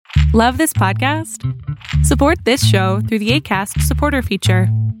Love this podcast? Support this show through the Acast supporter feature.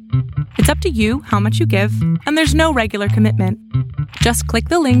 It's up to you how much you give, and there's no regular commitment. Just click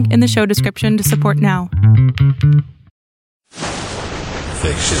the link in the show description to support now.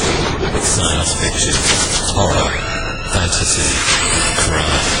 Fiction, science fiction, horror, fantasy, crime,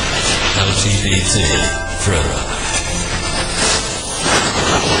 LGBT, thriller.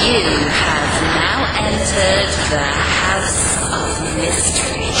 You have now entered the House of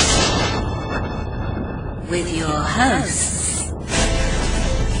Mystery with your hosts,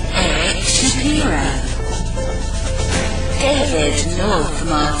 Eric Shapiro, David North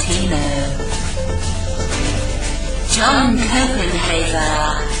Martino, John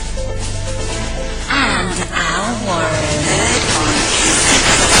Copenhaver, and Al Warren. Heard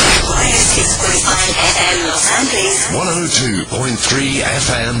on 6.5 FM Los Angeles, 102.3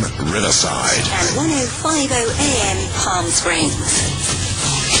 FM Riverside, and 105.0 AM Palm Springs.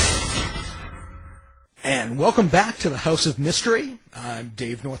 And welcome back to the House of Mystery. I'm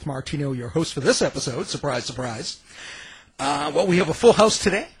Dave North Martino, your host for this episode. Surprise, surprise. Well, we have a full house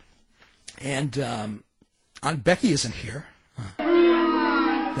today, and Aunt Becky isn't here.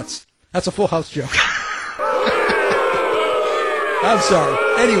 That's a full house joke. I'm sorry.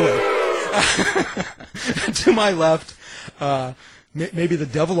 Anyway, to my left, maybe the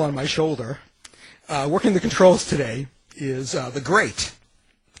devil on my shoulder, working the controls today is the great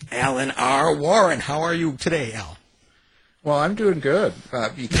Alan R. Warren. How are you today, Al? Well, I'm doing good.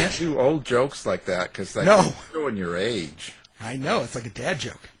 You can't do old jokes like that because that's showing your age. I know. It's like a dad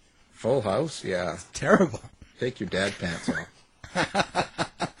joke. Full house? Yeah. Terrible. Take your dad pants off.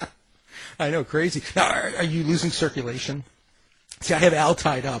 I know, crazy. Now, are you losing circulation? See, I have Al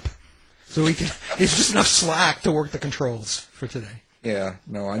tied up, so it's just enough slack to work the controls for today. Yeah,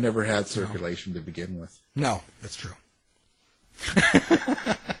 no, I never had circulation to begin with. No, that's true.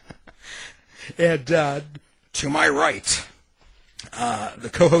 And to my right, the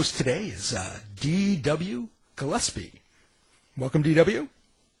co-host today is D.W. Gillespie. Welcome, D.W.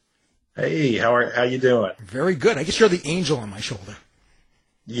 Hey, how you doing? Very good. I guess you're the angel on my shoulder.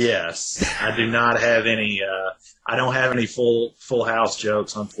 Yes, I do not have any. I don't have any full house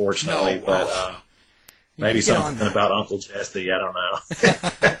jokes, unfortunately. No, but maybe something about Uncle Jesse. I don't know.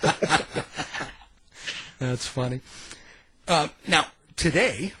 That's funny. Now,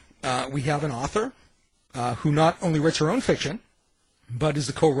 today, we have an author who not only writes her own fiction, but is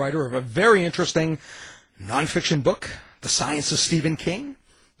the co-writer of a very interesting nonfiction book, The Science of Stephen King,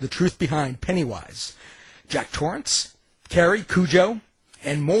 The Truth Behind Pennywise, Jack Torrance, Carrie, Cujo,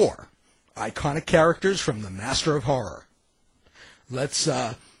 and more iconic characters from The Master of Horror. Let's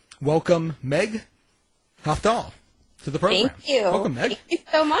welcome Meg Hofdahl to the program. Thank you. Welcome, Meg. Thank you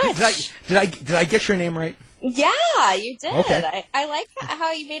so much. Did I get your name right? Yeah, you did. Okay. I like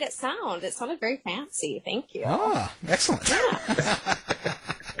how you made it sound. It sounded very fancy. Thank you. Ah, excellent. Yeah.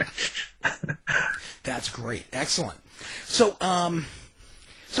 That's great. Excellent. So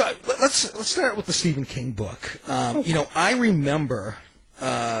let's start with the Stephen King book. I remember,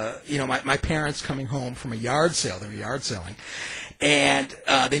 my parents coming home from a yard sale. They were yard selling, and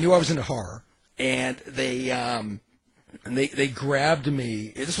they knew I was into horror, and they grabbed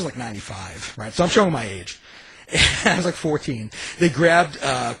me. This was like 95, right? So I'm showing my age. I was like 14. They grabbed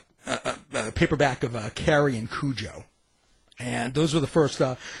a paperback of Carrie and Cujo, and those were the first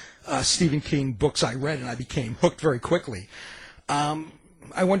Stephen King books I read, and I became hooked very quickly.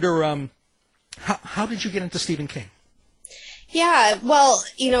 I wonder, how did you get into Stephen King? Yeah, well,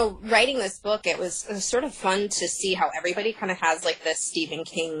 writing this book, it was sort of fun to see how everybody kind of has like this Stephen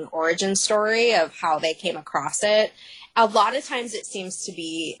King origin story of how they came across it. A lot of times it seems to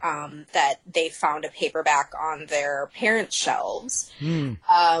be that they found a paperback on their parents' shelves. Or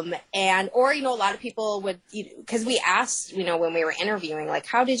a lot of people would, because we asked, when we were interviewing, like,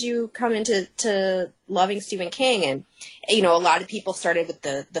 how did you come into loving Stephen King? And, a lot of people started with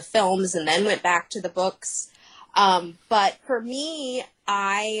the films and then went back to the books. But for me,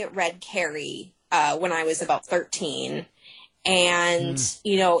 I read Carrie when I was about 13. And,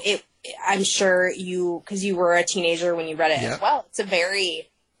 I'm sure because you were a teenager when you read it as well. It's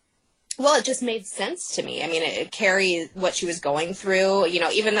it just made sense to me. I mean, Carrie, what she was going through,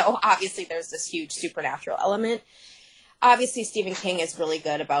 even though obviously there's this huge supernatural element, obviously Stephen King is really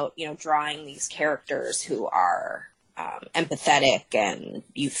good about, drawing these characters who are empathetic and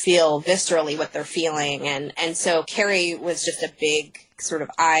you feel viscerally what they're feeling. And so Carrie was just a big sort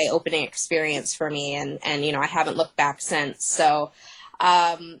of eye-opening experience for me. And I haven't looked back since. So,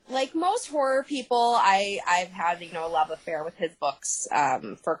 like most horror people, I've had, a love affair with his books,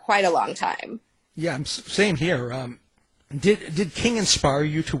 for quite a long time. Yeah, same here. Did King inspire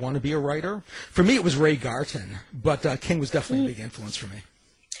you to want to be a writer? For me, it was Ray Garton, but King was definitely a big influence for me.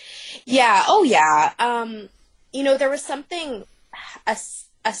 Yeah. Oh, yeah. There was something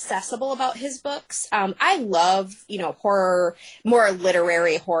accessible about his books. I love, horror, more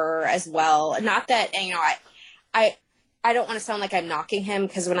literary horror as well. Not that, I don't want to sound like I'm knocking him,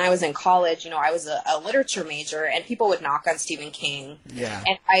 because when I was in college, I was a literature major, and people would knock on Stephen King. Yeah.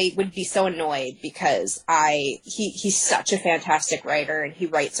 And I would be so annoyed because he's such a fantastic writer, and he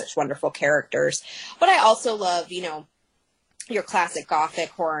writes such wonderful characters. But I also love, your classic Gothic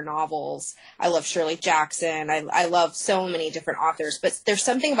horror novels. I love Shirley Jackson. I love so many different authors, but there's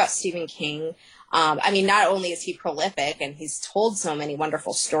something about Stephen King. Not only is he prolific and he's told so many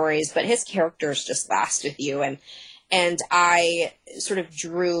wonderful stories, but his characters just last with you. And I sort of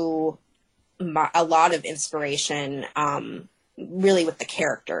drew a lot of inspiration, really with the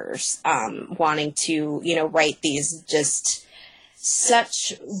characters, wanting to, write these just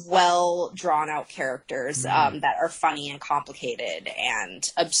such well drawn out characters that are funny and complicated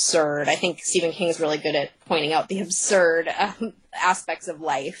and absurd. I think Stephen King is really good at pointing out the absurd aspects of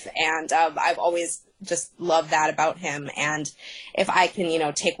life, and I've always just loved that about him. And if I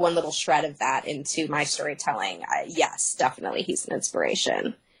can, take one little shred of that into my storytelling, yes, definitely he's an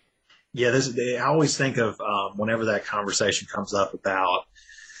inspiration. Yeah, I always think of whenever that conversation comes up about,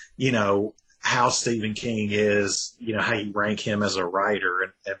 how Stephen King is, how you rank him as a writer.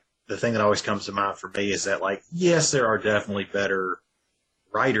 And the thing that always comes to mind for me is that, yes, there are definitely better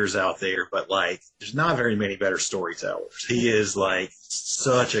writers out there, but there's not very many better storytellers. He is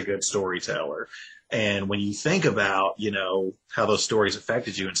such a good storyteller. And when you think about, how those stories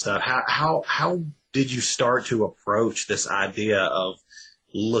affected you and stuff, how did you start to approach this idea of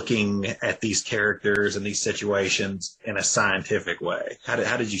looking at these characters and these situations in a scientific way? How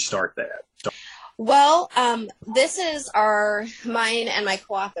did you start that? Well, this is mine and my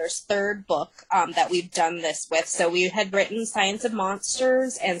co-author's third book that we've done this with. So we had written Science of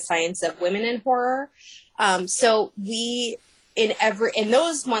Monsters and Science of Women in Horror. So in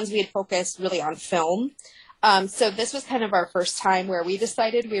those ones we had focused really on film. So this was kind of our first time where we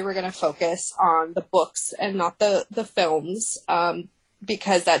decided we were going to focus on the books and not the films,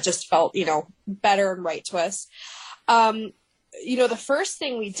 because that just felt, better and right to us. The first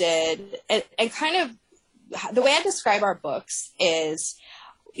thing we did, and kind of the way I describe our books is,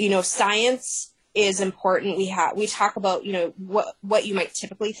 science is important. We talk about, what you might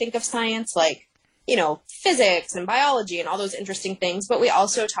typically think of science, like, physics and biology and all those interesting things. But we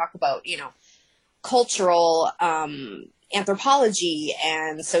also talk about, cultural, anthropology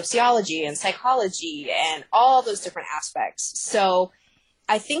and sociology and psychology and all those different aspects. So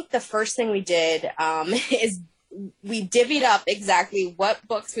I think the first thing we did, is we divvied up exactly what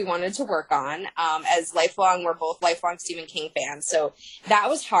books we wanted to work on. We're both lifelong Stephen King fans. So that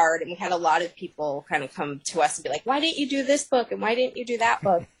was hard. And we had a lot of people kind of come to us and be like, why didn't you do this book? And why didn't you do that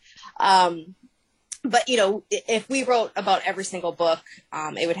book? But, if we wrote about every single book,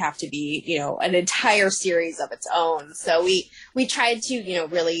 it would have to be, an entire series of its own. So we tried to,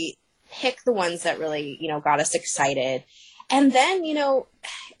 really pick the ones that really, got us excited. And then,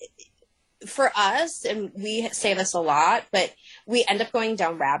 for us, and we say this a lot, but we end up going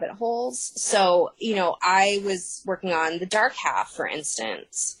down rabbit holes. So, I was working on The Dark Half, for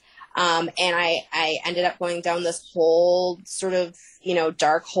instance. And I ended up going down this whole sort of,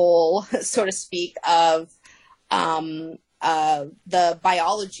 dark hole, so to speak, of the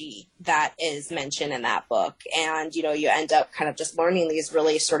biology that is mentioned in that book. And, you end up kind of just learning these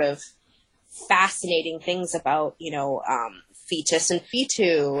really sort of fascinating things about, fetus and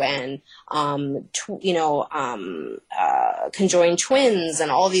fetu and, conjoined twins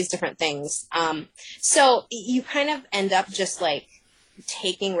and all these different things. So you kind of end up just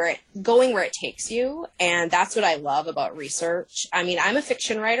going where it takes you. And that's what I love about research. I'm a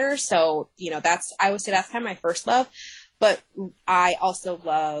fiction writer, so, I would say that's kind of my first love, but I also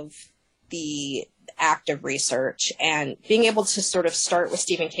love the act of research and being able to sort of start with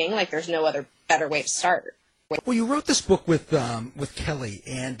Stephen King. There's no other better way to start. Well, you wrote this book with Kelly,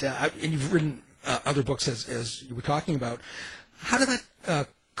 and you've written other books as you were talking about. How did that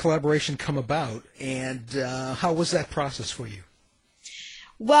collaboration come about, and how was that process for you?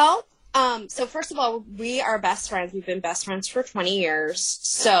 Well, so first of all, we are best friends. We've been best friends for 20 years.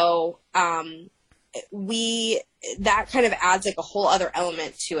 So that kind of adds a whole other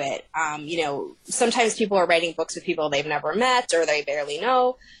element to it. Sometimes people are writing books with people they've never met or they barely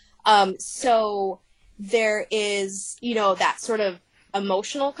know. So there is, that sort of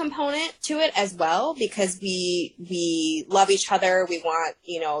emotional component to it as well, because we love each other. We want,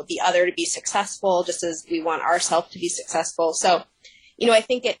 the other to be successful just as we want ourselves to be successful. So, I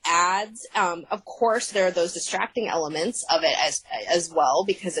think it adds, of course, there are those distracting elements of it as well,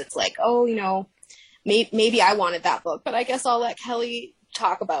 because it's like, maybe I wanted that book, but I guess I'll let Kelly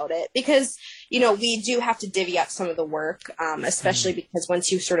talk about it, because, we do have to divvy up some of the work, especially because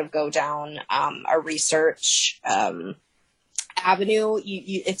once you sort of go down a research avenue,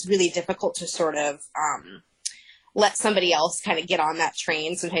 it's really difficult to sort of let somebody else kind of get on that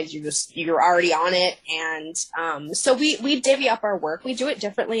train. Sometimes you're already on it. And so we divvy up our work. We do it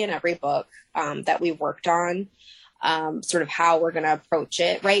differently in every book that we've worked on, sort of how we're going to approach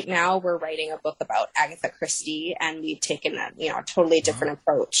it. Right now, we're writing a book about Agatha Christie, and we've taken a totally different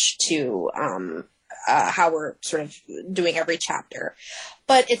approach to how we're sort of doing every chapter.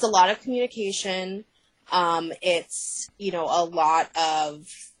 But it's a lot of communication. It's, a lot of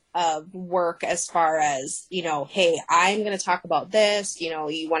work as far as, hey, I'm going to talk about this, you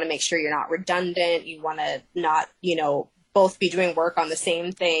want to make sure you're not redundant. You want to not, both be doing work on the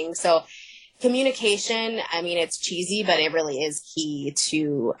same thing. So communication, I mean, it's cheesy, but it really is key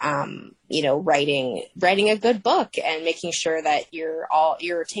to, writing a good book and making sure that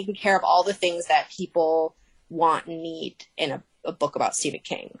you're taking care of all the things that people want and need in a book about Stephen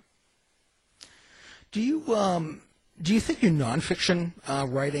King. Do you think your nonfiction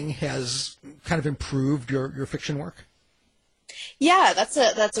writing has kind of improved your fiction work? Yeah, that's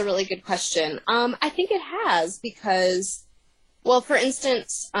a really good question. I think it has because, well, for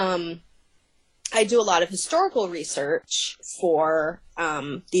instance, I do a lot of historical research for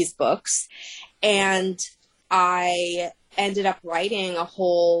these books, and I ended up writing a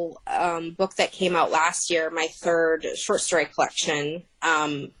whole book that came out last year, my third short story collection,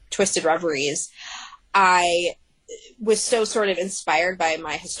 Twisted Reveries. I was so sort of inspired by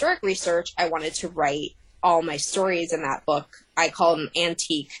my historic research, I wanted to write all my stories in that book. I call them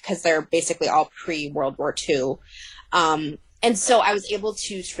antique because they're basically all pre-World War II. And so I was able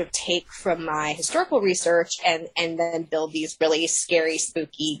to sort of take from my historical research and then build these really scary,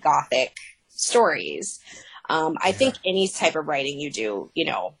 spooky, gothic stories. I think any type of writing you do,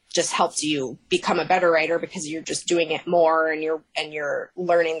 just helps you become a better writer because you're just doing it more and you're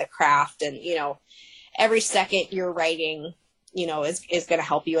learning the craft, and, every second you're writing, is going to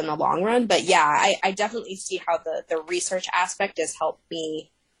help you in the long run. But yeah, I definitely see how the research aspect has helped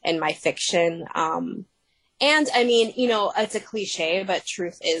me in my fiction. And I mean, it's a cliche, but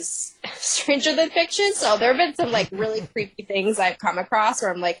truth is stranger than fiction. So there have been some really creepy things I've come across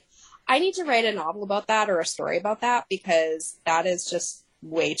where I'm like, I need to write a novel about that or a story about that because that is just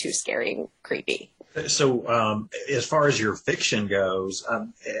way too scary and creepy. So as far as your fiction goes,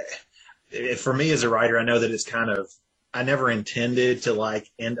 for me as a writer, I know that it's kind of, I never intended to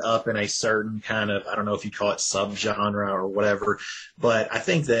end up in a certain kind of, I don't know if you call it subgenre or whatever, but I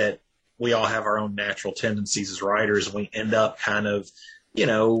think that we all have our own natural tendencies as writers, and we end up kind of,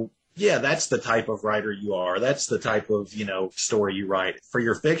 yeah, that's the type of writer you are. That's the type of, story you write. For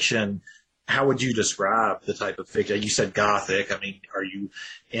your fiction, how would you describe the type of fiction? You said gothic. I mean, are you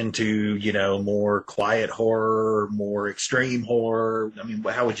into, more quiet horror, more extreme horror? I mean,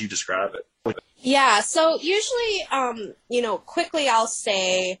 how would you describe it? Yeah, so usually, quickly I'll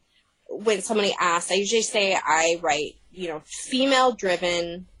say when somebody asks, I usually say I write,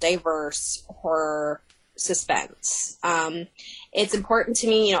 female-driven, diverse horror suspense. It's important to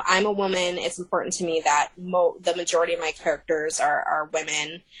me, I'm a woman. It's important to me that the majority of my characters are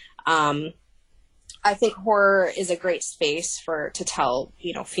women. I think horror is a great space to tell,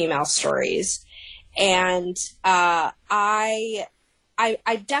 female stories. And I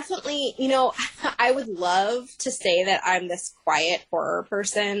definitely, I would love to say that I'm this quiet horror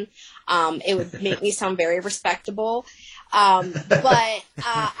person. It would make me sound very respectable. But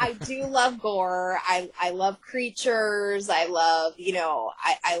I do love gore. I love creatures. I love,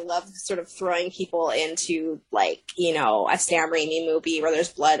 I love sort of throwing people into a Sam Raimi movie where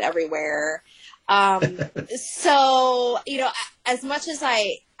there's blood everywhere. So, as much as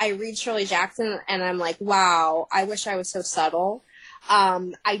I read Shirley Jackson and I'm like, wow, I wish I was so subtle.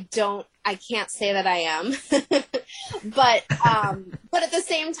 I can't say that I am, but at the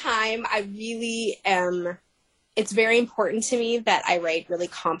same time, I really am. It's very important to me that I write really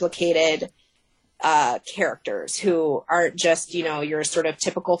complicated, characters who aren't just, your sort of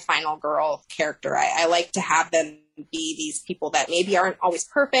typical final girl character. I like to have them be these people that maybe aren't always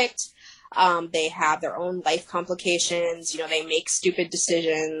perfect. They have their own life complications, they make stupid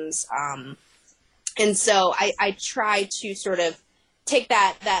decisions. And so I try to sort of take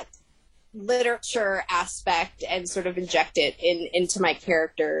that literature aspect and sort of inject it into my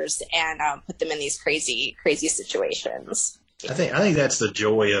characters and put them in these crazy situations. I think that's the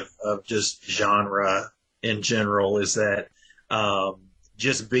joy of just genre in general, is that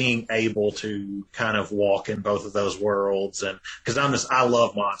just being able to kind of walk in both of those worlds. And because I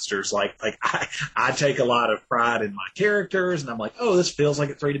love monsters. Like I take a lot of pride in my characters, and I'm like, oh, this feels like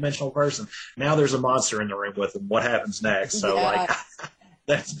a 3-dimensional person. Now there's a monster in the room with them. What happens next? So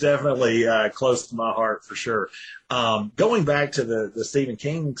that's definitely close to my heart for sure. Going back to the Stephen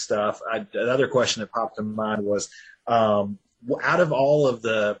King stuff, another question that popped in mind was, out of all of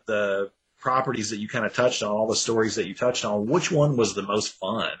the properties that you kind of touched on, all the stories that you touched on, which one was the most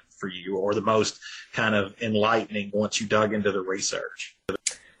fun for you, or the most kind of enlightening once you dug into the research?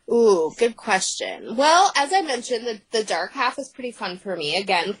 Ooh, good question. Well, as I mentioned, the dark half is pretty fun for me,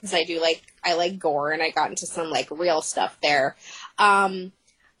 again, because I like gore, and I got into some like real stuff there. I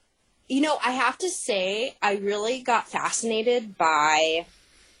have to say, I really got fascinated by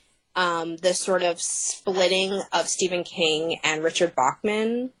the sort of splitting of Stephen King and Richard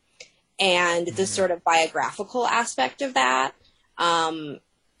Bachman, and the sort of biographical aspect of that, and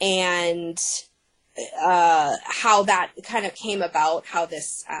how that kind of came about, how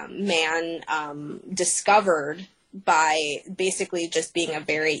this man discovered by basically just being a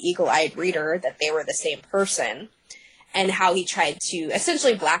very eagle-eyed reader that they were the same person, and how he tried to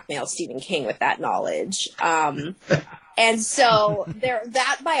essentially blackmail Stephen King with that knowledge. And so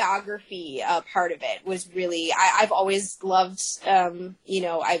that biography part of it was really, I've always loved, since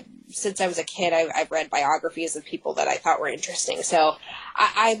I was a kid, I've read biographies of people that I thought were interesting. So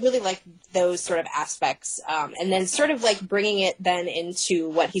I really like those sort of aspects. And then sort of like bringing it then into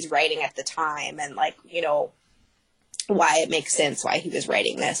what he's writing at the time, and like, why it makes sense, why he was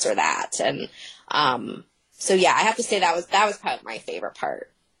writing this or that. And so, yeah, I have to say that was probably my favorite part.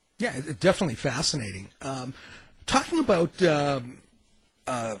 Yeah, definitely fascinating. Talking about,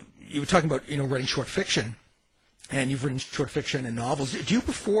 you were talking about, writing short fiction, and you've written short fiction and novels. Do you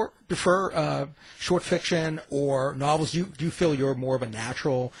prefer short fiction or novels? Do you feel you're more of a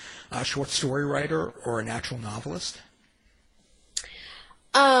natural short story writer or a natural novelist?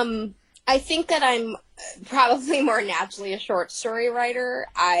 I think that I'm probably more naturally a short story writer.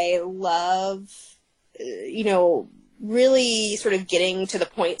 I love, really sort of getting to the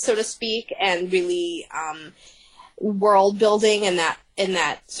point, so to speak, and really world building in that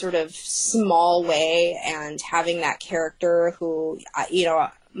sort of small way, and having that character who,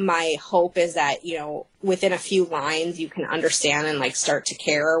 my hope is that, within a few lines you can understand and like start to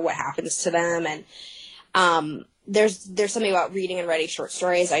care what happens to them. And there's something about reading and writing short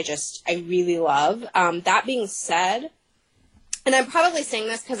stories I really love. That being said, and I'm probably saying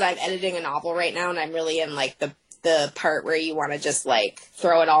this because I'm editing a novel right now, and I'm really in like the part where you want to just like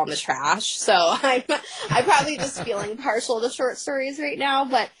throw it all in the trash. So I'm probably just feeling partial to short stories right now.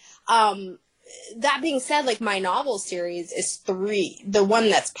 But that being said, like my novel series is 3. The one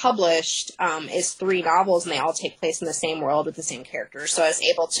that's published is 3 novels, and they all take place in the same world with the same characters. So I was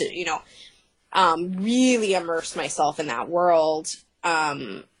able to, really immerse myself in that world.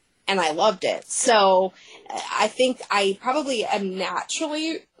 And I loved it. So I think I probably am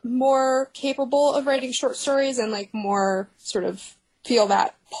naturally more capable of writing short stories, and like more sort of feel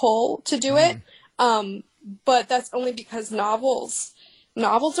that pull to do it. But that's only because novels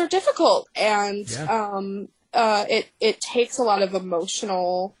are difficult, and it takes a lot of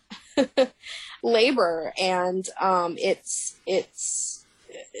emotional labor, and it's a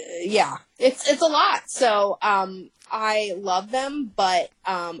lot. So I love them, but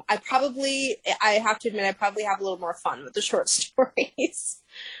I have to admit I probably have a little more fun with the short stories.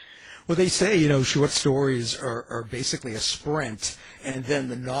 Well, they say, short stories are basically a sprint, and then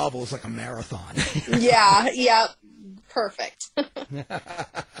the novel is like a marathon. Yeah, perfect.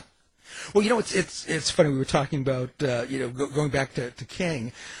 Well, it's funny. We were talking about, going back to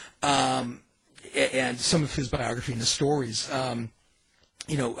King, and some of his biography and his stories.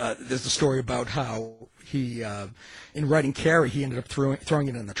 There's a story about how he, in writing Carrie, he ended up throwing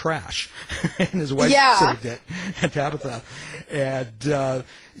it in the trash, and his wife saved it, and Tabitha, and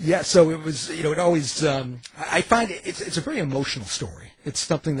so it was, it always, I find it's a very emotional story. It's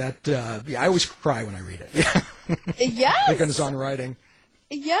something that, I always cry when I read it. Yes. Like on his own writing.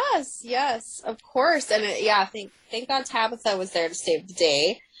 Yes, of course, and thank God Tabitha was there to save the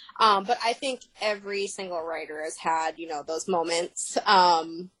day. But I think every single writer has had, those moments.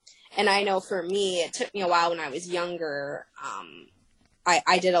 And I know for me, it took me a while when I was younger.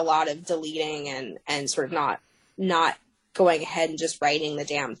 I did a lot of deleting and sort of not going ahead and just writing the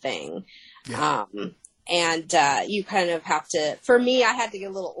damn thing. Yeah. And you kind of have to, for me, I had to get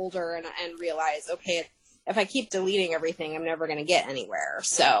a little older and realize, okay, if I keep deleting everything, I'm never going to get anywhere.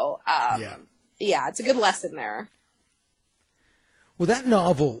 So, yeah, it's a good lesson there. Well, that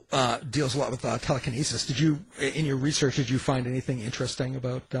novel deals a lot with telekinesis. In your research, did you find anything interesting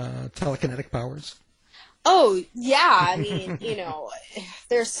about telekinetic powers? Oh, yeah. I mean,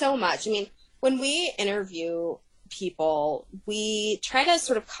 there's so much. I mean, when we interview people, we try to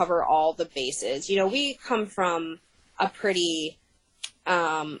sort of cover all the bases. We come from a pretty,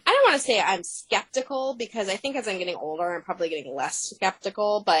 I don't want to say I'm skeptical, because I think as I'm getting older, I'm probably getting less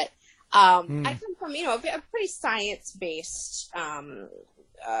skeptical, but I come from, a pretty science-based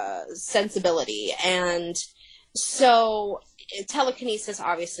sensibility. And so telekinesis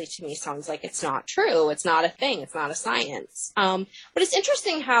obviously to me sounds like it's not true. It's not a thing. It's not a science. But it's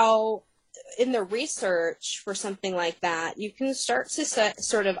interesting how in the research for something like that, you can start to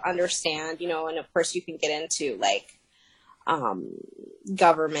sort of understand, and of course you can get into like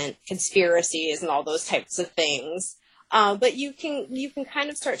government conspiracies and all those types of things. But you can kind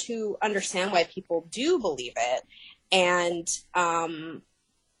of start to understand why people do believe it, and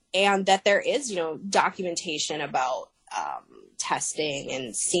that there is, documentation about testing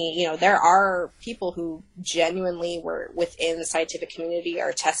and seeing, there are people who genuinely were within the scientific community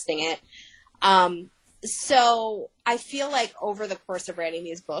are testing it. So I feel like over the course of writing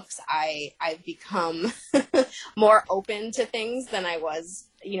these books, I've become more open to things than I was,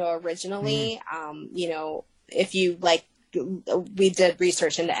 originally. If you we did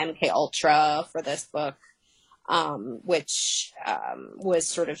research into MK Ultra for this book, which was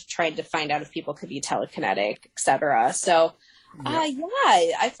sort of trying to find out if people could be telekinetic, etc. So,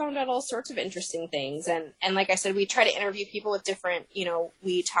 I found out all sorts of interesting things. And like I said, we try to interview people with different,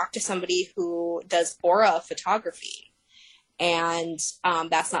 we talked to somebody who does aura photography. And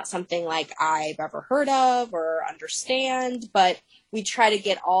that's not something like I've ever heard of or understand, but we try to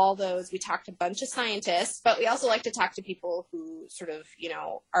get all those. We talked to a bunch of scientists, but we also like to talk to people who sort of,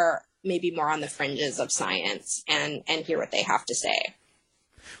 are maybe more on the fringes of science and hear what they have to say.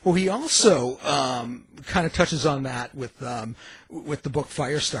 Well, he also kind of touches on that with the book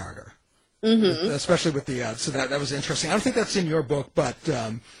Firestarter, especially with the so that was interesting. I don't think that's in your book, but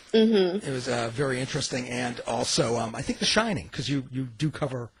it was very interesting. And also, I think The Shining, because you do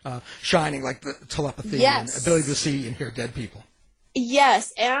cover Shining, like the telepathy and ability to see and hear dead people.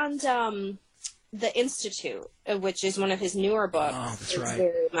 Yes, and The Institute, which is one of his newer books. Oh, that's right.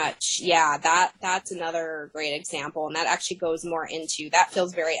 Very much, that's another great example, and that actually goes more into, that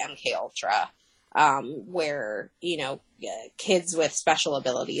feels very MK Ultra, where, kids with special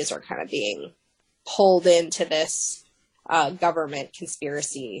abilities are kind of being pulled into this government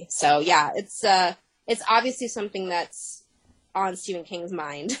conspiracy. So, it's obviously something that's on Stephen King's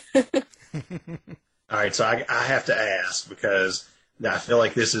mind. All right, so I have to ask, because I feel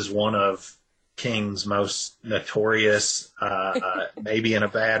like this is one of King's most notorious, maybe in a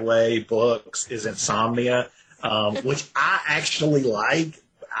bad way, books, is Insomnia, which I actually like.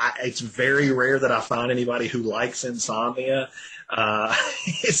 It's very rare that I find anybody who likes Insomnia.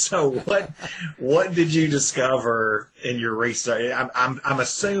 So what did you discover in your research? I'm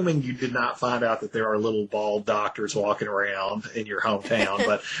assuming you did not find out that there are little bald doctors walking around in your hometown,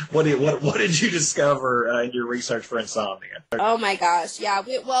 but what did you discover in your research for Insomnia? Oh my gosh, yeah.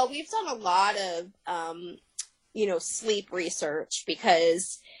 We've done a lot of sleep research,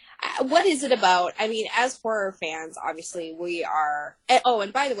 because what is it about? I mean, as horror fans, obviously we are. Oh,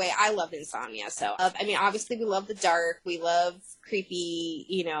 and by the way, I love Insomnia. So, obviously we love the dark. We love creepy,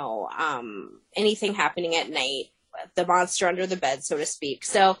 anything happening at night, the monster under the bed, so to speak.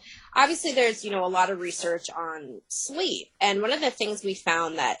 So, obviously there's, a lot of research on sleep. And one of the things we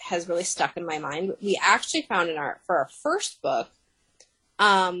found that has really stuck in my mind, we actually found for our first book,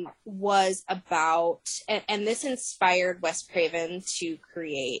 was about, and this inspired Wes Craven to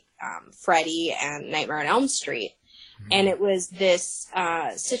create Freddy and Nightmare on Elm Street. Mm-hmm. And it was this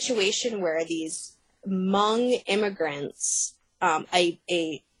situation where these Hmong immigrants,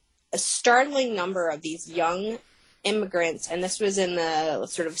 a startling number of these young immigrants, and this was in the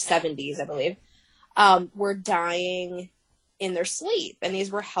sort of 70s, I believe, were dying in their sleep. And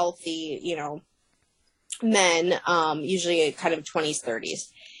these were healthy, men, usually kind of 20s, 30s.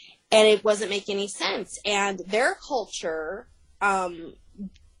 And it wasn't making any sense. And their culture,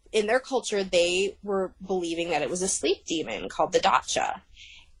 in their culture, they were believing that it was a sleep demon called the Dacha.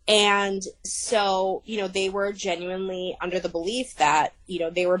 And so, they were genuinely under the belief that,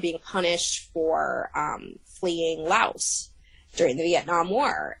 they were being punished for fleeing Laos during the Vietnam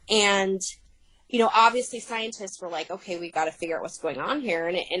War. And, obviously scientists were like, okay, we got to figure out what's going on here.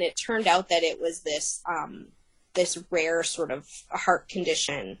 And it turned out that it was this rare sort of heart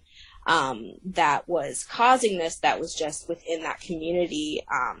condition that was causing this, that was just within that community,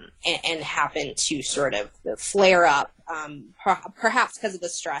 and happened to sort of flare up, perhaps because of the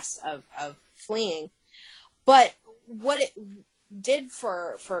stress of fleeing. But what it did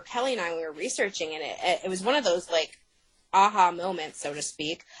for Kelly and I when we were researching it was one of those like aha moments, so to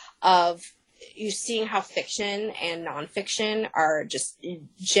speak, of you seeing how fiction and nonfiction are just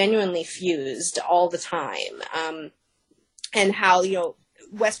genuinely fused all the time. And how,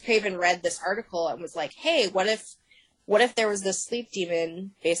 Wes Craven read this article and was like, hey, what if there was this sleep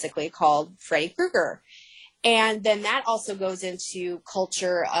demon basically called Freddy Krueger? And then that also goes into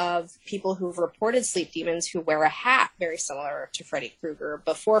culture of people who've reported sleep demons who wear a hat very similar to Freddy Krueger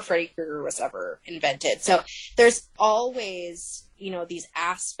before Freddy Krueger was ever invented. So there's always, these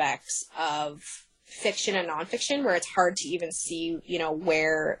aspects of fiction and nonfiction where it's hard to even see,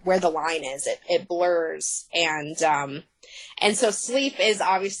 where the line is. It blurs. And so sleep is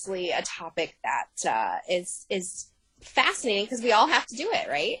obviously a topic that is fascinating because we all have to do it,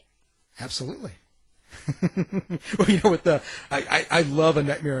 right? Absolutely. Well, I love A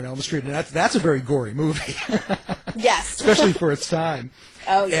Nightmare on Elm Street, and that's a very gory movie. Yes. Especially for its time.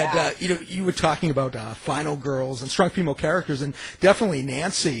 Oh, yeah. And, you were talking about final girls and strong female characters, and definitely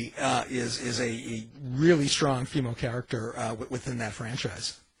Nancy is a really strong female character within that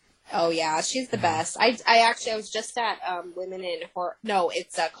franchise. Oh, yeah, she's the best. I was just at Women in Horror. No,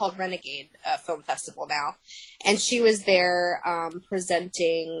 it's called Renegade Film Festival now. And she was there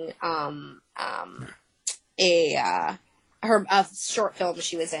presenting a short film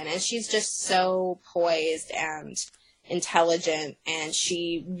she was in. And she's just so poised and intelligent. And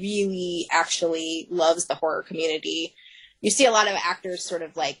she really actually loves the horror community. You see a lot of actors sort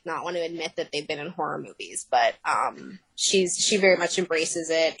of like not want to admit that they've been in horror movies, but she very much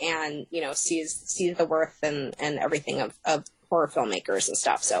embraces it and, sees the worth and everything of horror filmmakers and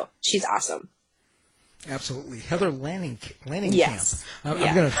stuff. So she's awesome. Absolutely. Heather Langenkamp. Yes. I'm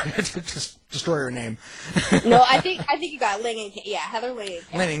going to just destroy her name. No, I think you got Langenkamp. Yeah, Heather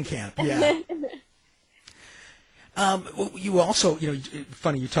Langenkamp. Langenkamp, yeah. You also,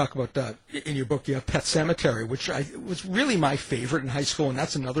 funny, you talk about, in your book, you have Pet Sematary, which was really my favorite in high school, and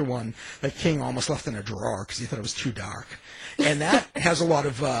that's another one that King almost left in a drawer because he thought it was too dark. And that has a lot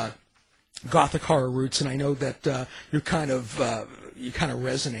of Gothic horror roots, and I know that you kind of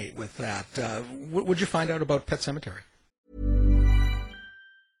resonate with that. What would you find out about Pet Sematary?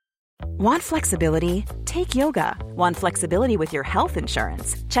 Want flexibility? Take yoga. Want flexibility with your health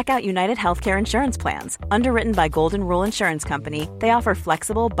insurance? Check out United Healthcare Insurance Plans. Underwritten by Golden Rule Insurance Company, they offer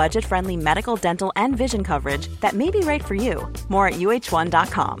flexible, budget-friendly medical, dental, and vision coverage that may be right for you. More at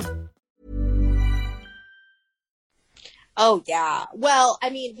UH1.com. Oh, yeah. Well, I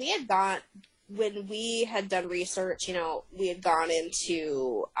mean, when we had done research, we had gone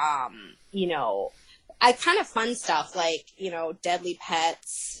into, kind of fun stuff like, deadly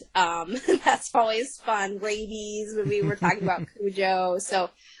pets. That's always fun. Rabies, when we were talking about Cujo.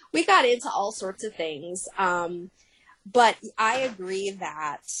 So we got into all sorts of things. But I agree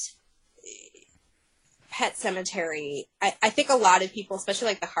that Pet Sematary, I think a lot of people, especially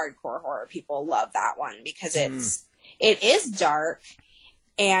like the hardcore horror people, love that one because it is dark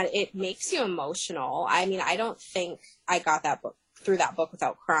and it makes you emotional. I mean, I don't think I got through that book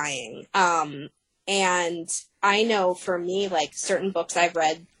without crying. And I know for me, like certain books I've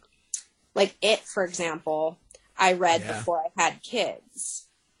read, like It, for example, I read before I had kids.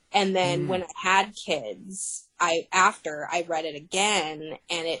 And then when I had kids, after I read it again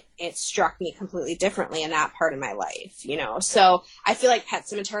and it struck me completely differently in that part of my life, So I feel like Pet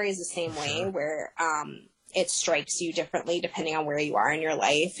Sematary is the same way where, it strikes you differently depending on where you are in your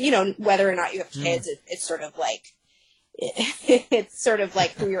life, whether or not you have kids, it's sort of like, it's sort of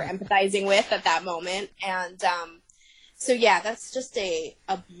like who you're empathizing with at that moment. And so, yeah, that's just a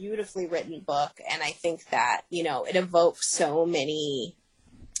beautifully written book. And I think that, it evokes so many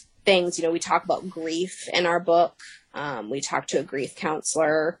things. We talk about grief in our book. We talked to a grief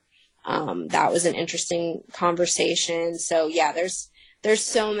counselor. That was an interesting conversation. So, yeah, there's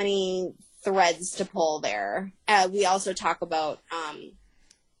so many threads to pull there. We also talk about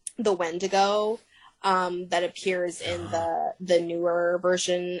the Wendigo. That appears in the newer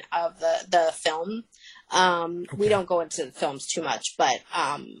version of the film. We don't go into the films too much, but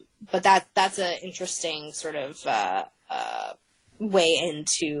that's an interesting sort of way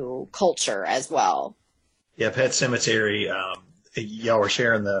into culture as well. Yeah, Pet Sematary. Y'all were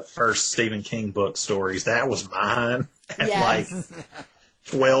sharing the first Stephen King book stories. That was mine at like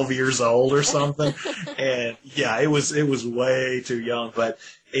 12 years old or something. And yeah, it was way too young, but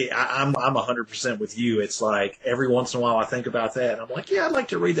I'm 100% with you. It's like every once in a while I think about that and I'm like, yeah, I'd like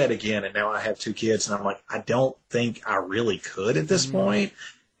to read that again. And now I have 2 kids and I'm like, I don't think I really could at this point.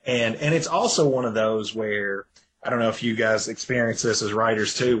 And it's also one of those where, I don't know if you guys experience this as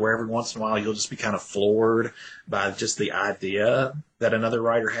writers too, where every once in a while you'll just be kind of floored by just the idea that another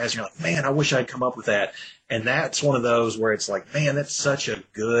writer has. You're like, man, I wish I'd come up with that. And that's one of those where it's like, man, that's such a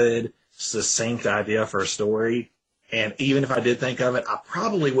good, succinct idea for a story. And even if I did think of it, I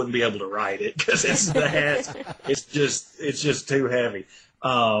probably wouldn't be able to write it because it's just too heavy.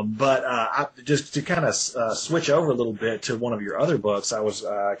 But just to kind of switch over a little bit to one of your other books, I was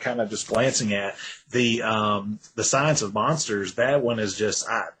kind of just glancing at the Science of Monsters. That one is just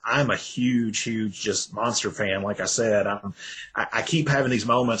I'm a huge just monster fan. Like I said, I keep having these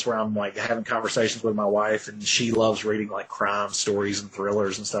moments where I'm like having conversations with my wife, and she loves reading like crime stories and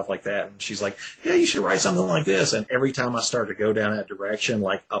thrillers and stuff like that. And she's like, "Yeah, you should write something like this." And every time I start to go down that direction,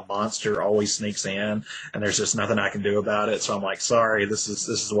 like a monster always sneaks in, and there's just nothing I can do about it. So I'm like, sorry, this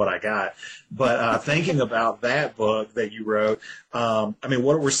is what I got. But thinking about that book that you wrote, I mean,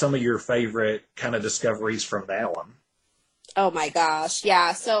 what were some of your favorite kind of discoveries from that one? Oh my gosh,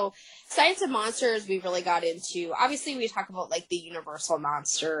 yeah. So Science of Monsters, we really got into, obviously we talk about like the universal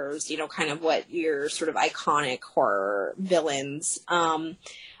monsters, you know, kind of what your sort of iconic horror villains. Oh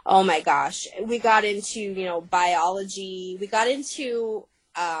my gosh, we got into, you know, biology. We got into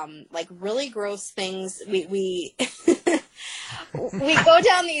like really gross things. We we go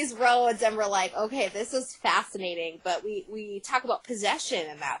down these roads and we're like, okay, this is fascinating. But we talk about possession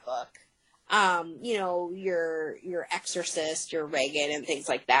in that book. You know, your Exorcist, your Reagan, and things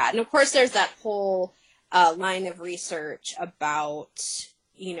like that. And of course, there's that whole line of research about,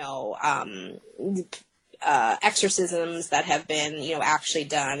 you know, exorcisms that have been, you know, actually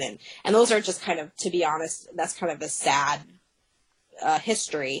done, and those are just kind of, to be honest, that's kind of a sad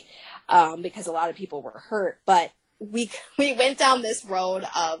history because a lot of people were hurt. But we went down this road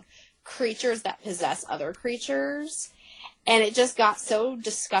of creatures that possess other creatures. And it just got so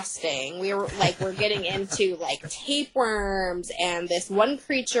disgusting. We're getting into like tapeworms, and this one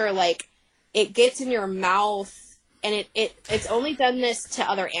creature, like, it gets in your mouth, and it's only done this to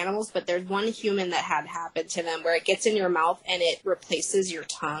other animals, but there's one human that had happened to them where it gets in your mouth and it replaces your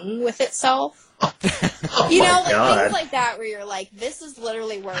tongue with itself. You know, like things like that where you're like, this is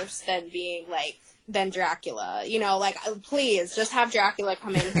literally worse than Dracula, you know, like, please just have Dracula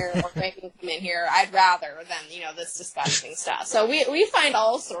come in here or Reagan come in here. I'd rather than, you know, this disgusting stuff. So we find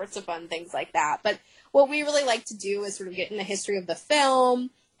all sorts of fun things like that. But what we really like to do is sort of get in the history of the film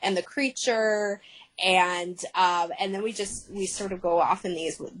and the creature, and then we sort of go off in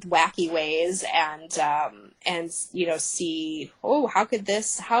these wacky ways and you know, see, oh, how could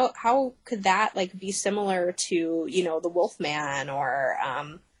that like be similar to, you know, the Wolfman or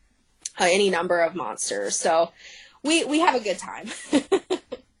any number of monsters. So we have a good time.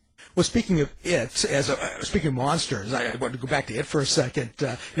 Well, speaking of it, speaking of monsters, I want to go back to it for a second. You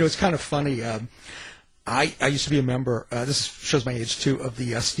know, it's kind of funny. I used to be a member, this shows my age too, of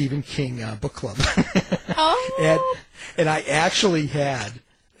the Stephen King book club. Oh. and I actually had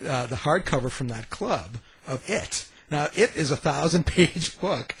the hardcover from that club of it. Now, it is a 1,000-page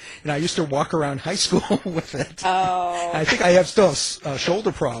book, and I used to walk around high school with it. Oh. I think I have still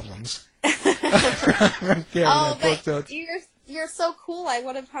shoulder problems. Oh, but you're so cool. I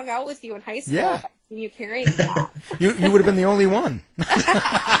would have hung out with you in high school. Yeah. You carrying that. You would have been the only one.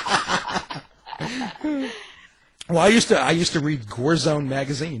 Well, I used to read Gore Zone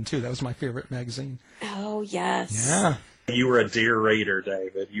magazine too. That was my favorite magazine. Oh yes. Yeah. You were a Dear Reader,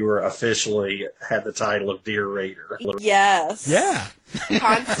 David. You were officially had the title of Dear Reader. Yes. Yeah.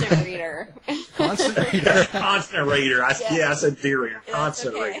 Constant reader. Constant reader. Constant reader. I said Dear Reader.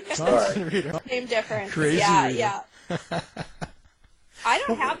 Constant okay. reader. Constant reader. Same difference. Crazy yeah, reader. Yeah. I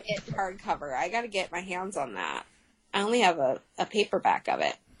don't have it hardcover. I got to get my hands on that. I only have a paperback of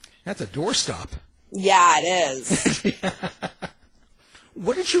it. That's a doorstop. Yeah, it is.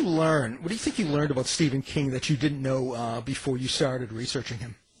 What did you learn? What do you think you learned about Stephen King that you didn't know before you started researching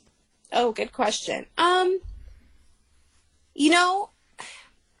him? Oh, good question. You know,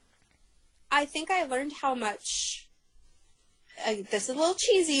 I think I learned how much, this is a little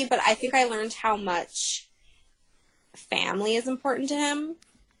cheesy, but I think I learned how much family is important to him.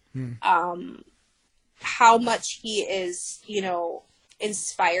 How much he is, you know,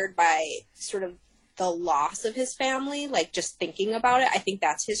 inspired by sort of the loss of his family, like just thinking about it. I think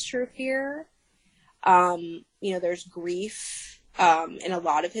that's his true fear. You know, there's grief in a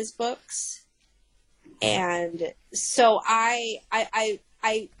lot of his books. And so I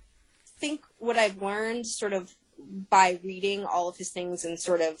I think what I've learned sort of by reading all of his things in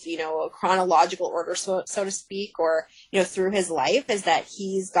sort of, a chronological order, so to speak, or, through his life, is that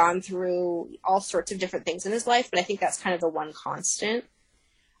he's gone through all sorts of different things in his life. But I think that's kind of the one constant,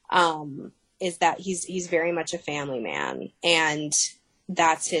 is that he's very much a family man, and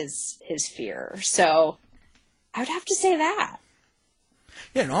that's his fear. So I would have to say that.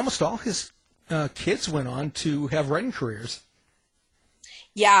 Yeah, and almost all his kids went on to have writing careers.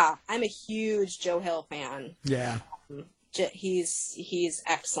 Yeah, I'm a huge Joe Hill fan. Yeah. He's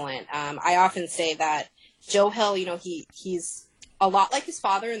excellent. I often say that Joe Hill, he's a lot like his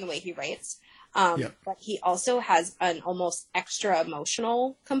father in the way he writes, but he also has an almost extra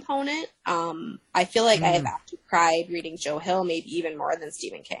emotional component. I feel like I have actually cried reading Joe Hill, maybe even more than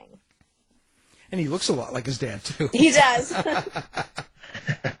Stephen King. And he looks a lot like his dad, too. He does.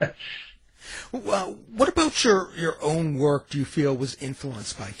 Well, what about your own work do you feel was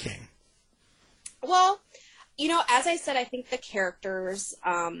influenced by King? Well, as I said, I think the characters,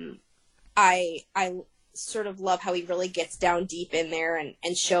 I sort of love how he really gets down deep in there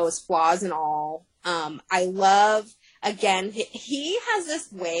and shows flaws and all. I love, again, he has this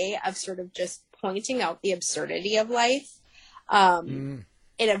way of sort of just pointing out the absurdity of life.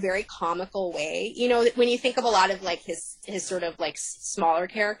 In a very comical way. When you think of a lot of like his sort of like smaller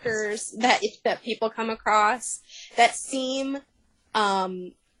characters that people come across that seem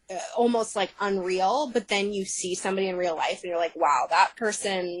almost like unreal, but then you see somebody in real life and you're like, wow, that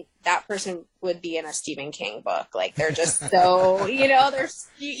person would be in a Stephen King book. Like they're just so, there's,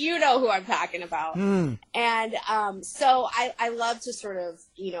 who I'm talking about. And so I love to sort of,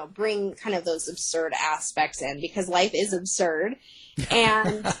 bring kind of those absurd aspects in, because life is absurd.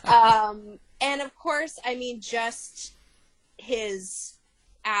 And of course, I mean, just his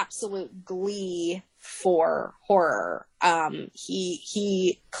absolute glee for horror.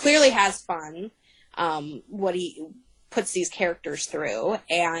 He clearly has fun, what he puts these characters through,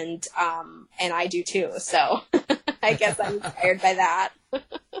 and I do too. So I guess I'm inspired by that.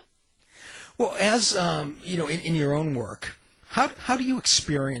 Well, as in your own work, how do you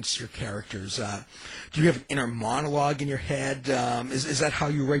experience your characters? Do you have an inner monologue in your head? Is that how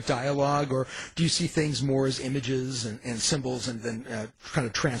you write dialogue, or do you see things more as images and symbols, and then kind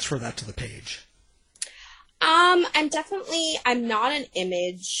of transfer that to the page? I'm not an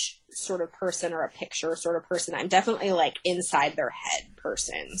image sort of person or a picture sort of person. I'm definitely like inside their head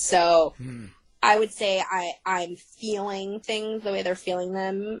person. So I would say I'm feeling things the way they're feeling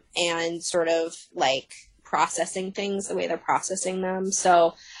them, and sort of like processing things the way they're processing them.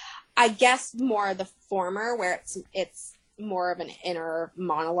 So I guess more the former, where it's more of an inner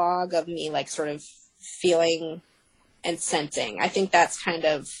monologue of me, like sort of feeling and sensing. I think that's kind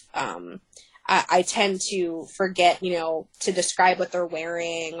of, I tend to forget, to describe what they're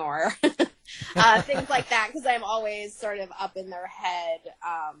wearing or things like that, because I'm always sort of up in their head.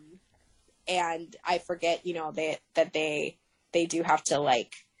 And I forget, that they do have to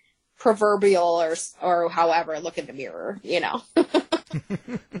like proverbial or however look in the mirror,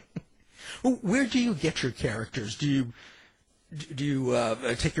 Where do you get your characters? Do you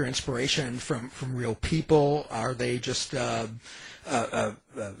take your inspiration from real people? Are they just do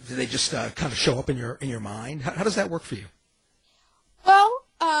they just kind of show up in your mind? How does that work for you? Well,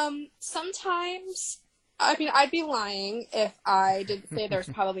 sometimes, I mean, I'd be lying if I didn't say there's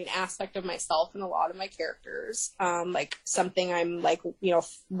probably an aspect of myself in a lot of my characters, like something I'm like,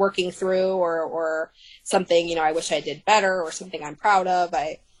 working through, or something, I wish I did better, or something I'm proud of.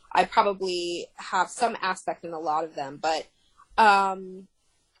 I probably have some aspect in a lot of them, but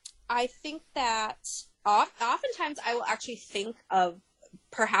I think that oftentimes I will actually think of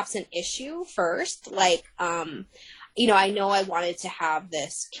perhaps an issue first. Like, I know I wanted to have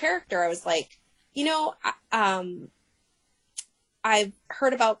this character. I was like, I've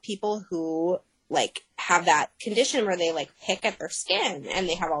heard about people who like have that condition where they like pick at their skin and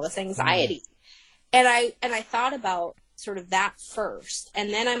they have all this anxiety. And I thought about sort of that first.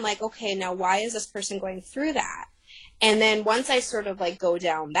 And then I'm like, okay, now why is this person going through that? And then once I sort of like go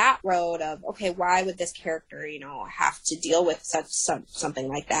down that road of, okay, why would this character, have to deal with something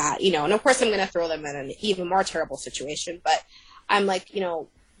like that, and of course I'm going to throw them in an even more terrible situation, but I'm like,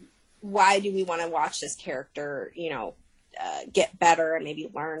 why do we want to watch this character, get better and maybe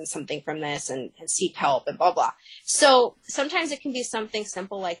learn something from this and seek help and blah, blah. So sometimes it can be something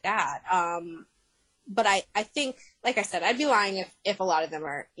simple like that. But I think, like I said, I'd be lying if a lot of them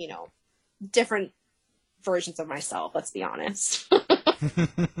are, different versions of myself. Let's be honest.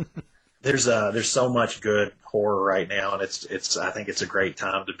 There's so much good horror right now, and it's I think it's a great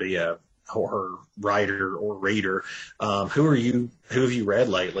time to be a horror writer or reader. Who have you read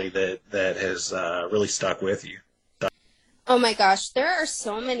lately that has really stuck with you? Oh my gosh, there are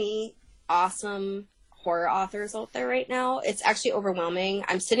so many awesome horror authors out there right now. It's actually overwhelming.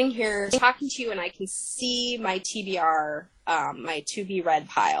 I'm sitting here talking to you and I can see my TBR, my to be read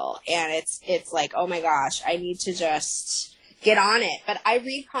pile, and it's like, oh my gosh, I need to just get on it. But I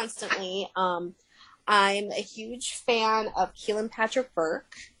read constantly. I'm a huge fan of Keelan Patrick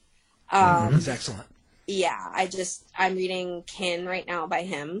Burke. He's excellent. Yeah, I'm reading Kin right now by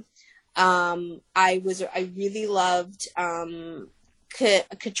him. I really loved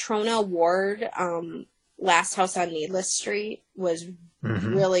Catriona Ward. Last House on Needless Street was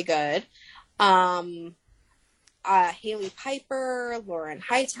really good. Haley Piper, Lauren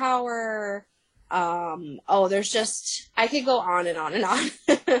Hightower. There's just, I could go on and on and on.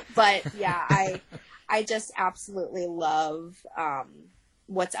 But yeah, I just absolutely love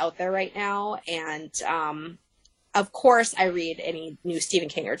what's out there right now. And of course, I read any new Stephen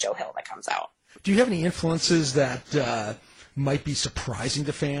King or Joe Hill that comes out. Do you have any influences that might be surprising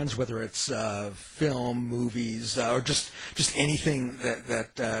to fans, whether it's film, movies, or just anything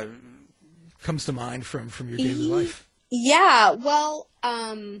that comes to mind from your daily life? Yeah, well,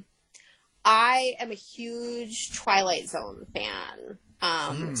 I am a huge Twilight Zone fan.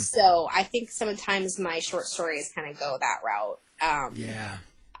 So I think sometimes my short stories kind of go that route. Yeah.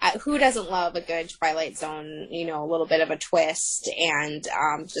 Who doesn't love a good Twilight Zone, a little bit of a twist and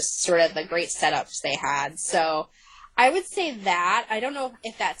just sort of the great setups they had. So I would say that. I don't know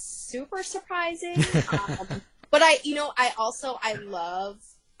if that's super surprising, but I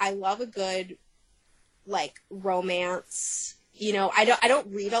love a good romance. I don't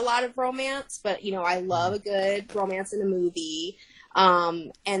read a lot of romance, but I love a good romance in a movie.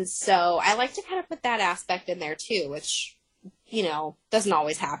 And so I like to kind of put that aspect in there too, which doesn't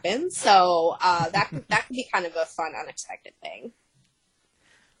always happen. So that could be kind of a fun, unexpected thing.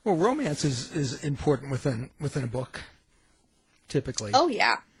 Well, romance is important within a book, typically. Oh,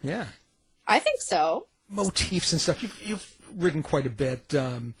 yeah. Yeah. I think so. Motifs and stuff. You've written quite a bit.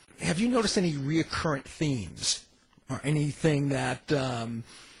 Have you noticed any reoccurrent themes or anything that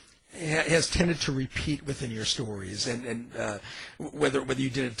has tended to repeat within your stories, and whether you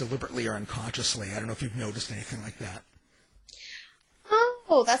did it deliberately or unconsciously? I don't know if you've noticed anything like that.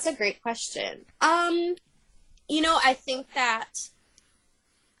 Oh, that's a great question. I think that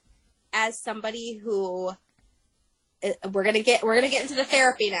as somebody who we're gonna get into the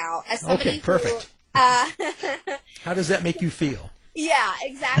therapy now. As somebody okay, perfect. How does that make you feel? Yeah,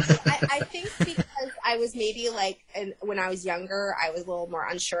 exactly. I think because I was maybe when I was younger, I was a little more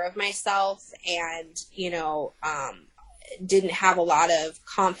unsure of myself and, didn't have a lot of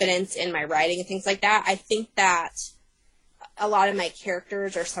confidence in my writing and things like that. I think that a lot of my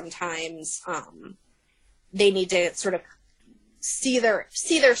characters are sometimes, they need to sort of see their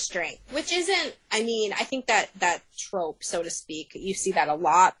strength, which isn't, I think that trope, so to speak, you see that a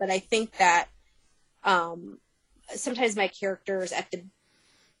lot, but I think that, sometimes my characters at the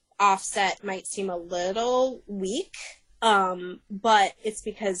offset might seem a little weak, but it's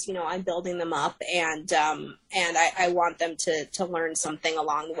because, I'm building them up and I want them to learn something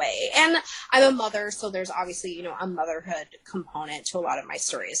along the way. And I'm a mother, so there's obviously, a motherhood component to a lot of my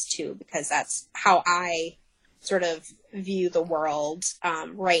stories too, because that's how I sort of view the world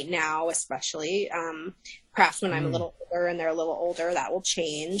right now, especially. Perhaps when I'm a little older and they're a little older, that will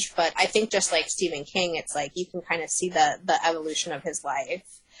change. But I think just like Stephen King, it's like you can kind of see the evolution of his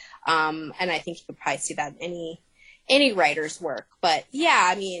life. And I think you could probably see that in any writer's work. But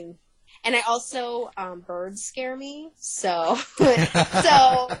yeah, and I also, birds scare me. So you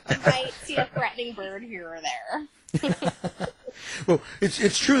might see a threatening bird here or there. Well,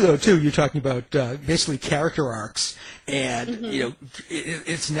 it's true though too. You're talking about basically character arcs, and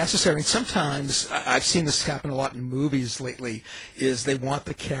it's necessary. And sometimes I've seen this happen a lot in movies lately. Is they want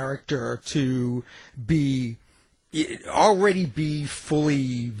the character to already be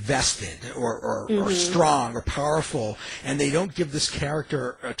fully vested or strong or powerful, and they don't give this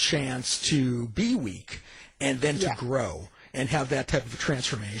character a chance to be weak and then to grow and have that type of a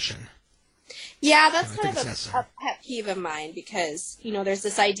transformation. Yeah, that's kind of a pet peeve of mine because, there's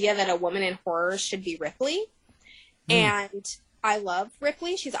this idea that a woman in horror should be Ripley. And I love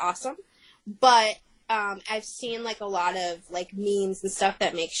Ripley. She's awesome. But I've seen a lot of memes and stuff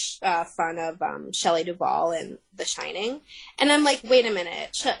that make fun of Shelley Duvall in The Shining. And I'm like, wait a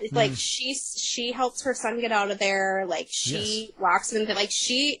minute. She helps her son get out of there. She walks into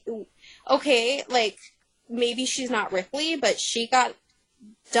maybe she's not Ripley, but she got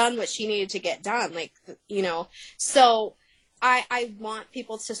done what she needed to get done, so I want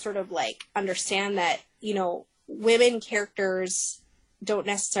people to sort of like understand that, you know, women characters don't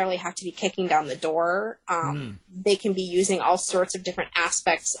necessarily have to be kicking down the door. They can be using all sorts of different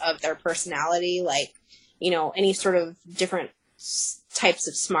aspects of their personality, like, you know, any sort of different types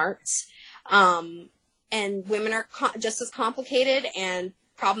of smarts. And women are just as complicated and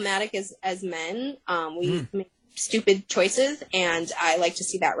problematic as men. We make stupid choices, and I like to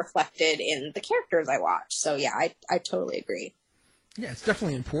see that reflected in the characters I watch. So yeah, I totally agree. Yeah, it's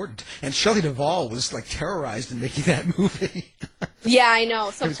definitely important. And Shelley Duvall was like terrorized in making that movie. Yeah, I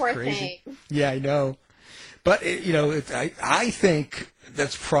know. So poor crazy thing. Yeah, I know. But you know, I think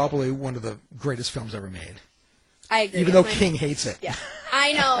that's probably one of the greatest films ever made. I agree. Even though King hates it. Yeah,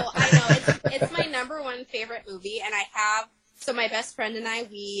 I know. It's my number one favorite movie, and so my best friend and I,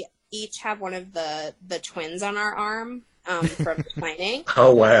 we each have one of the twins on our arm from Shining.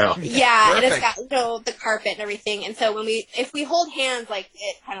 Oh, wow. Yeah, Perfect. and it's got, you know, the carpet and everything. And so if we hold hands, like,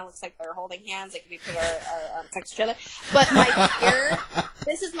 it kind of looks like they're holding hands, like we put our arms next to each other. But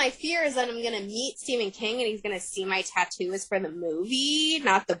my fear is that I'm going to meet Stephen King and he's going to see my tattoos for the movie,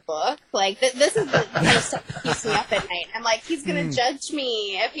 not the book. Like, this is the kind of stuff that keeps me up at night. I'm like, he's going to judge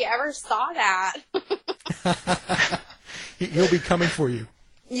me if he ever saw that. He'll be coming for you.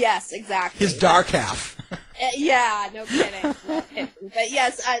 Yes, exactly. His dark half. Yeah, no kidding. But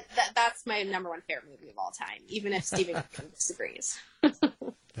yes, that's my number one favorite movie of all time, even if Stephen King disagrees.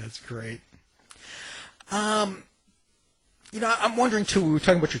 That's great. You know, I'm wondering too, we were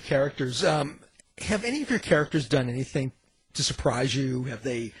talking about your characters. Have any of your characters done anything to surprise you? Have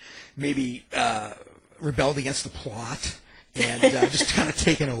they maybe rebelled against the plot and just kind of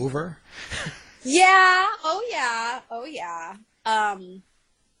taken over? Yeah. Oh, yeah.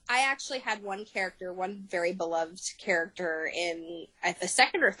 I actually had one very beloved character in the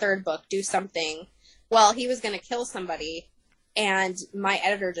second or third book do something. Well, he was going to kill somebody, and my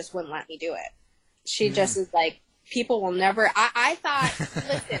editor just wouldn't let me do it. She just is like, people will never... I thought,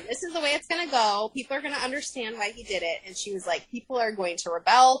 listen, this is the way it's going to go. People are going to understand why he did it. And she was like, people are going to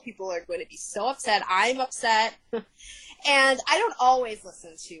rebel. People are going to be so upset. I'm upset. And I don't always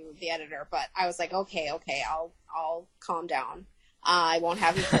listen to the editor, but I was like, okay, I'll calm down. I won't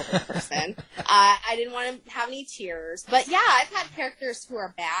have you kill this person. I didn't want to have any tears. But yeah, I've had characters who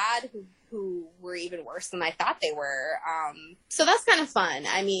are bad, who were even worse than I thought they were. So that's kind of fun.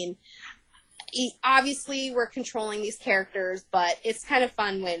 I mean, obviously we're controlling these characters, but it's kind of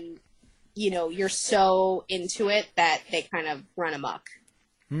fun when, you know, you're so into it that they kind of run amok.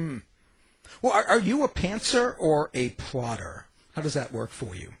 Well, are you a pantser or a plotter? How does that work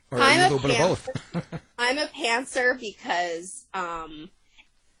for you? Or I'm are you a little bit of both? I'm a pantser because,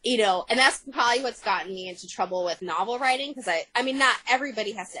 you know, and that's probably what's gotten me into trouble with novel writing, because I mean, not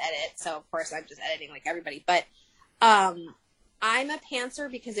everybody has to edit, so of course I'm just editing like everybody, but I'm a pantser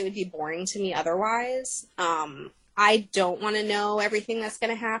because it would be boring to me otherwise. I don't want to know everything that's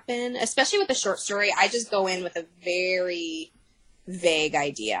going to happen, especially with a short story. I just go in with a very vague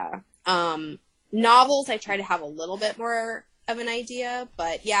idea. Novels, I try to have a little bit more of an idea,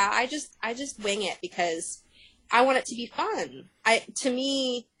 but yeah, I just wing it because I want it to be fun. To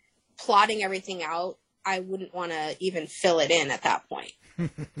me, plotting everything out, I wouldn't want to even fill it in at that point.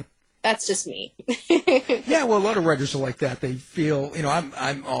 That's just me. Yeah, well, a lot of writers are like that. They feel, you know,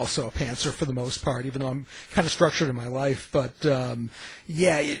 I'm also a pantser for the most part, even though I'm kind of structured in my life. But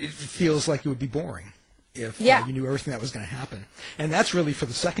yeah, it feels like it would be boring if you knew everything that was going to happen. And that's really for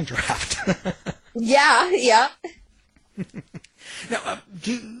the second draft. Yeah. Now,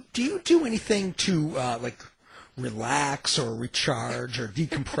 do you do anything to like relax or recharge or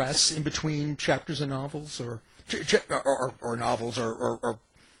decompress in between chapters of novels, or novels, or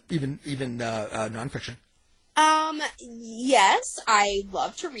even nonfiction? Yes, I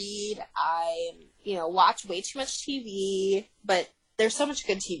love to read. I watch way too much TV, but there's so much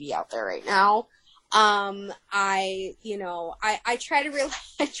good TV out there right now. I try to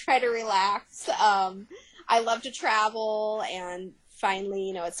relax. I love to travel, and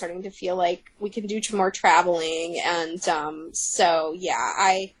finally, it's starting to feel like we can do more traveling. And, so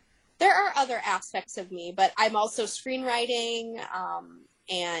yeah, there are other aspects of me, but I'm also screenwriting,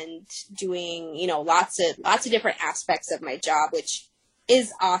 and doing, lots of different aspects of my job, which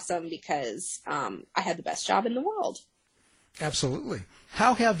is awesome because, I had the best job in the world. Absolutely.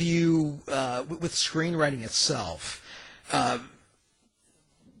 How have you, with screenwriting itself,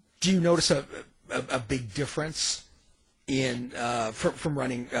 do you notice a big difference in from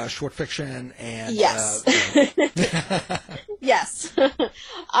running short fiction and yes. Yes. So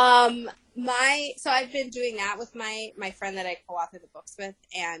I've been doing that with my friend that I co-authored the books with,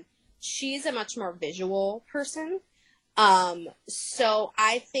 and she's a much more visual person. So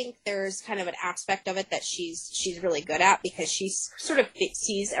I think there's kind of an aspect of it that she's really good at, because she sort of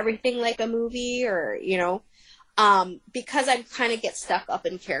sees everything like a movie, or, you know, because I kind of get stuck up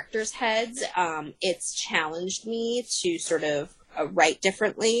in characters' heads. It's challenged me to sort of write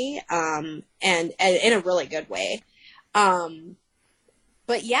differently, and in a really good way.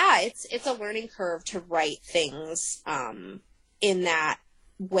 But yeah, it's a learning curve to write things, in that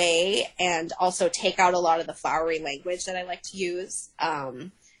way, and also take out a lot of the flowery language that I like to use,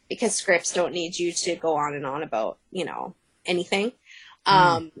 because scripts don't need you to go on and on about, you know, anything.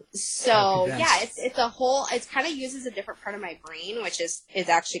 So yeah, it kind of uses a different part of my brain, which is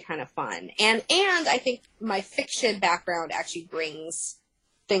actually kind of fun. And I think my fiction background actually brings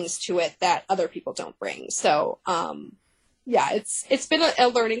things to it that other people don't bring. So, yeah, it's been a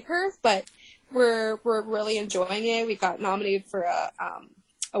learning curve, but we're really enjoying it. We got nominated for a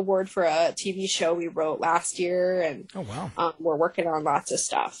award for a TV show we wrote last year, and oh wow, we're working on lots of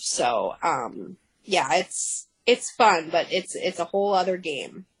stuff. So yeah, it's fun, but it's a whole other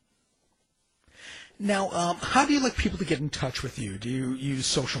game. Now, how do you like people to get in touch with you? Do you use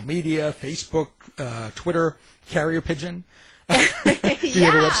social media, Facebook, Twitter, carrier pigeon? Do you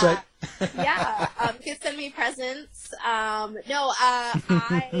have a website? Yeah, you can send me presents. I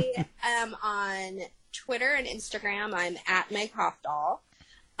am on Twitter and Instagram. I'm at Meg Hofdahl.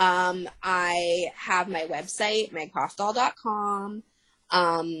 I have my website, meghofdahl.com.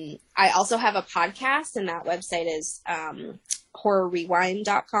 I also have a podcast, and that website is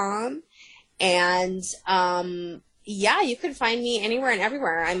horrorrewind.com. And yeah, you can find me anywhere and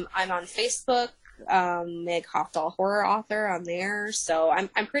everywhere. I'm on Facebook, Meg Hofdahl Horror Author on there. So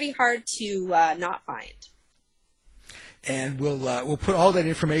I'm pretty hard to not find. And we'll put all that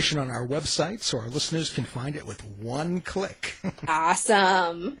information on our website so our listeners can find it with one click.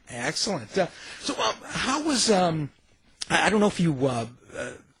 Awesome. Excellent. So how was, I don't know if you were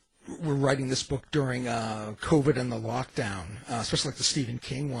writing this book during COVID and the lockdown, especially like the Stephen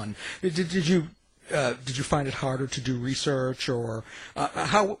King one. Did you find it harder to do research, or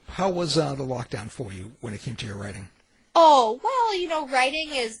how was the lockdown for you when it came to your writing? Oh, well, you know,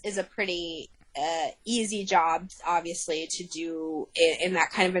 writing is a pretty easy job, obviously, to do in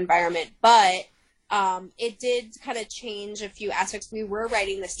that kind of environment, but it did kind of change a few aspects. We were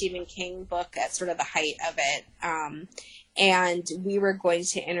writing the Stephen King book at sort of the height of it, and we were going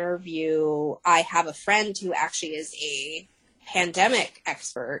to interview, I have a friend who actually is a pandemic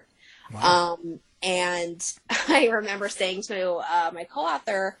expert. Wow. And I remember saying to my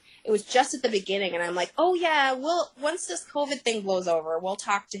co-author, it was just at the beginning, and I'm like, oh yeah, once this COVID thing blows over, we'll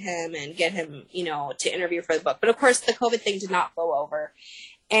talk to him and get him, you know, to interview for the book. But of course, the COVID thing did not blow over.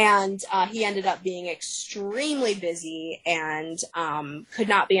 And he ended up being extremely busy and could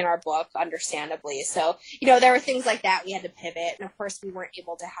not be in our book, understandably. So, you know, there were things like that. We had to pivot. And, of course, we weren't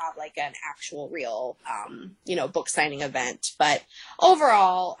able to have, like, an actual real, you know, book signing event. But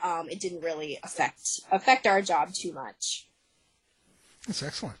overall, it didn't really affect our job too much. That's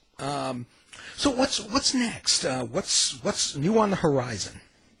excellent. So what's next? What's new on the horizon?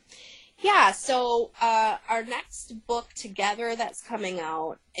 Yeah, so our next book together that's coming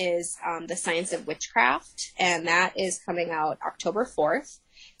out is The Science of Witchcraft, and that is coming out October 4th.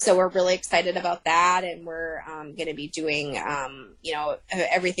 So we're really excited about that, and we're going to be doing, you know, if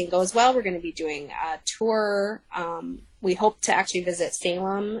everything goes well, we're going to be doing a tour. We hope to actually visit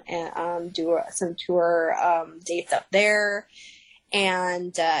Salem and do some tour dates up there,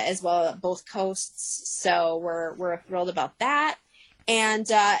 and as well at both coasts. So we're thrilled about that. And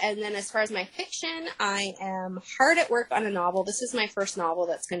then as far as my fiction, I am hard at work on a novel. This is my first novel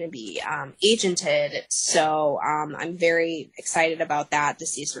that's going to be agented, so I'm very excited about that, to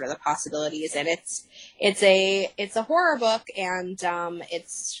see sort of the possibilities. And it's a horror book, and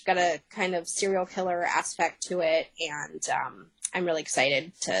it's got a kind of serial killer aspect to it, and I'm really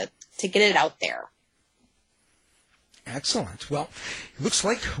excited to get it out there. Excellent. Well, it looks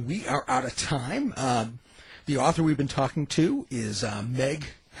like we are out of time. The author we've been talking to is Meg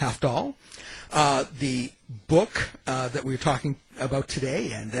Hofdahl. The book that we're talking about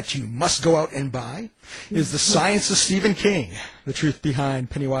today, and that you must go out and buy, is The Science of Stephen King, the truth behind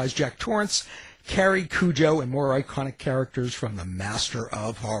Pennywise, Jack Torrance, Carrie, Cujo, and more iconic characters from the master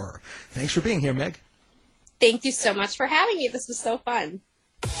of horror. Thanks for being here, Meg. Thank you so much for having me. This was so fun.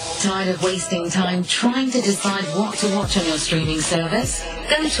 Tired of wasting time trying to decide what to watch on your streaming service?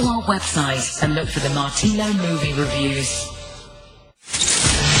 Go to our website and look for the Martino Movie Reviews.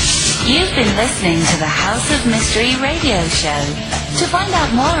 You've been listening to the House of Mystery radio show. To find out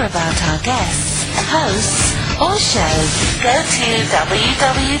more about our guests, hosts, or shows, go to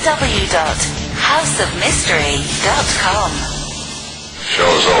www.houseofmystery.com. houseofmystery.com.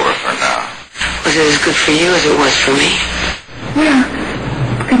 Show's over for now. Was it as good for you as it was for me? Yeah.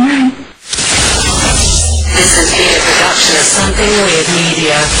 Good night. This has been a production of Something Weird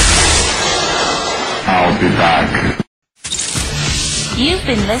Media. I'll be back. You've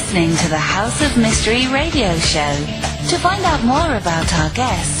been listening to the House of Mystery radio show. To find out more about our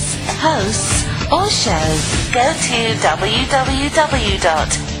guests, hosts, or shows, go to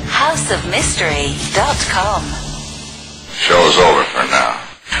www.houseofmystery.com. Show's over for now.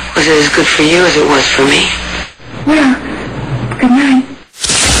 Was it as good for you as it was for me? Yeah. Good night.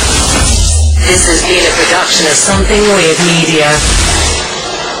 This has been a production of Something Weird Media.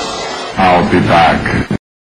 I'll be back.